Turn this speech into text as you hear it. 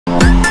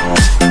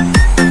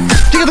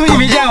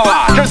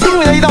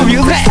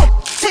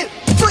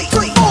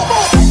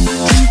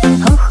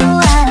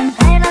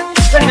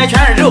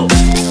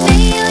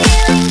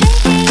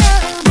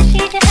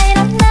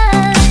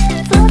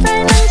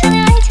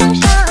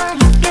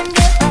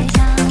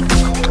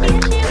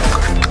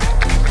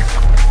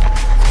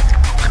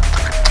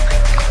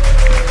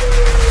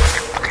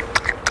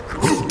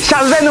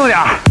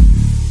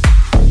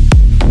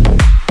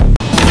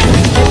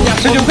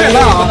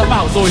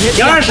走起。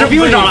2、20不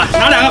用整了，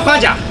拿2个花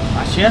甲。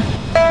啊，行。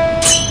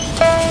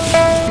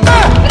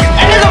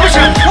哎，这个不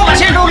行，我把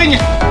钱找给你。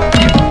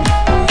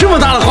这么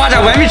大的花甲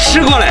我还没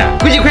吃过嘞，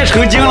估计快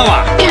成精了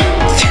吧？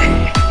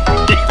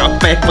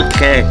掰不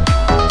开。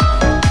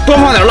多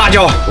放点辣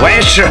椒，我爱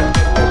吃。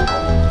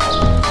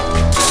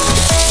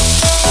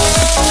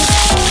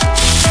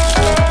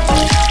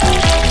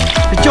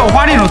 叫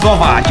花这种做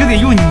法就得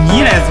用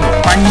泥来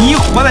做，把泥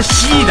和的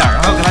稀一点，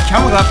然后给它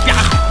全部给它啪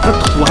好。这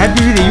土还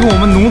必须得用我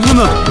们农村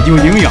的土，有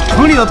营养，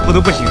城里的土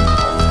都不行。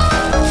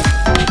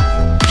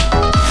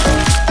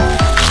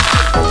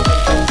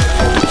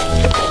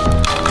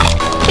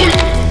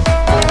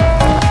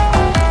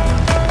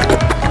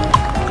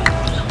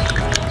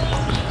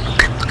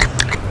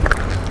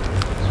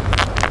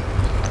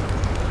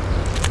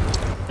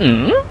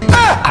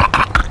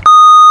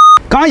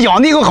刚咬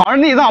那口好像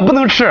内脏不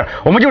能吃，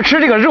我们就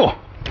吃这个肉。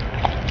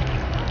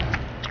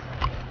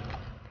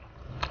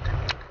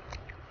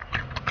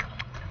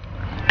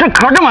 这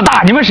壳这么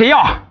大，你们谁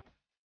要？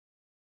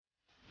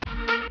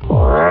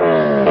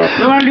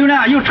这玩意榴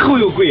莲又臭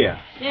又贵。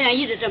榴莲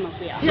一直这么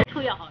贵啊，越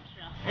臭越好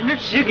吃。哎，这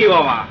皮给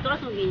我吧。多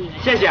送给你。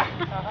谢谢。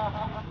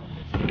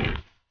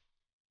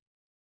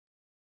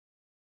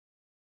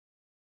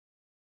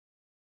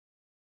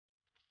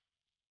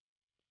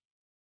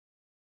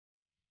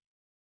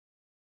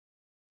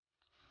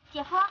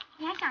姐夫，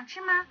你还想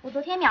吃吗？我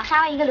昨天秒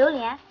杀了一个榴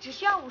莲，只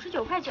需要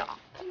59.9块，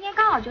今天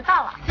刚好就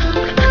到了。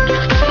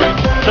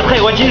这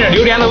泰国今日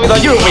榴莲的味道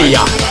就是不一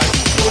样。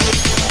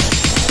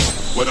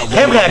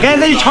开不开？赶紧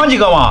再去抢几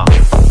个嘛！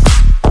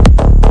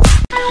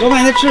老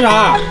板，你在吃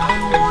啥？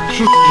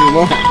吃屎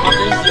吗？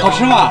好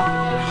吃吗？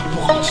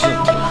不好吃，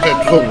太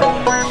臭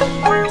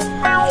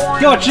了。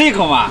给我吃一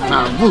口嘛！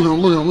啊，不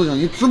行不行不行，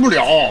你吃不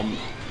了。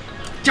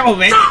叫我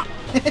闻。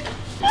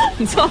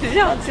你做的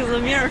像精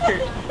神病似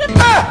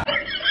的。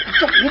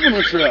这壶不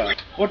能吃，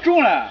我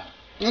中了。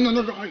那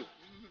这还有，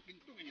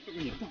都给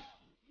你。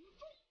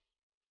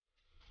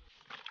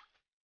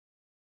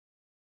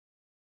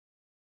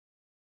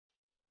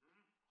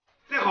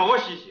再好好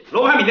洗洗，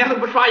老板每天都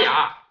不刷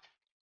牙。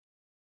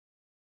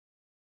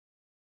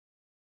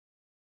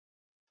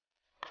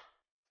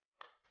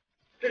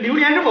这榴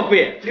莲这么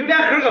贵，榴莲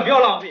核可不要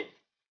浪费。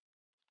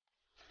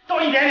倒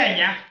一点点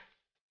盐。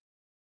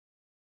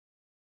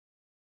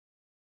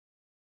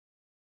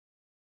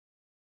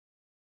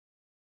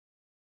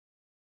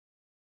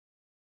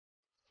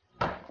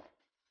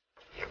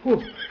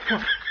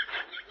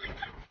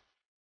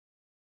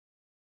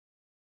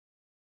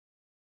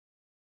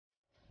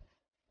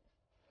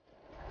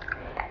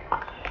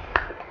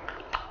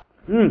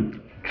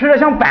吃着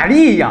像板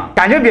栗一样，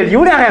感觉比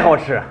榴莲还好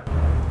吃。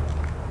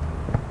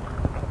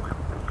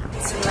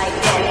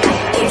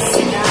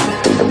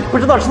不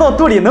知道吃到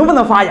肚里能不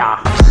能发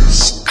芽。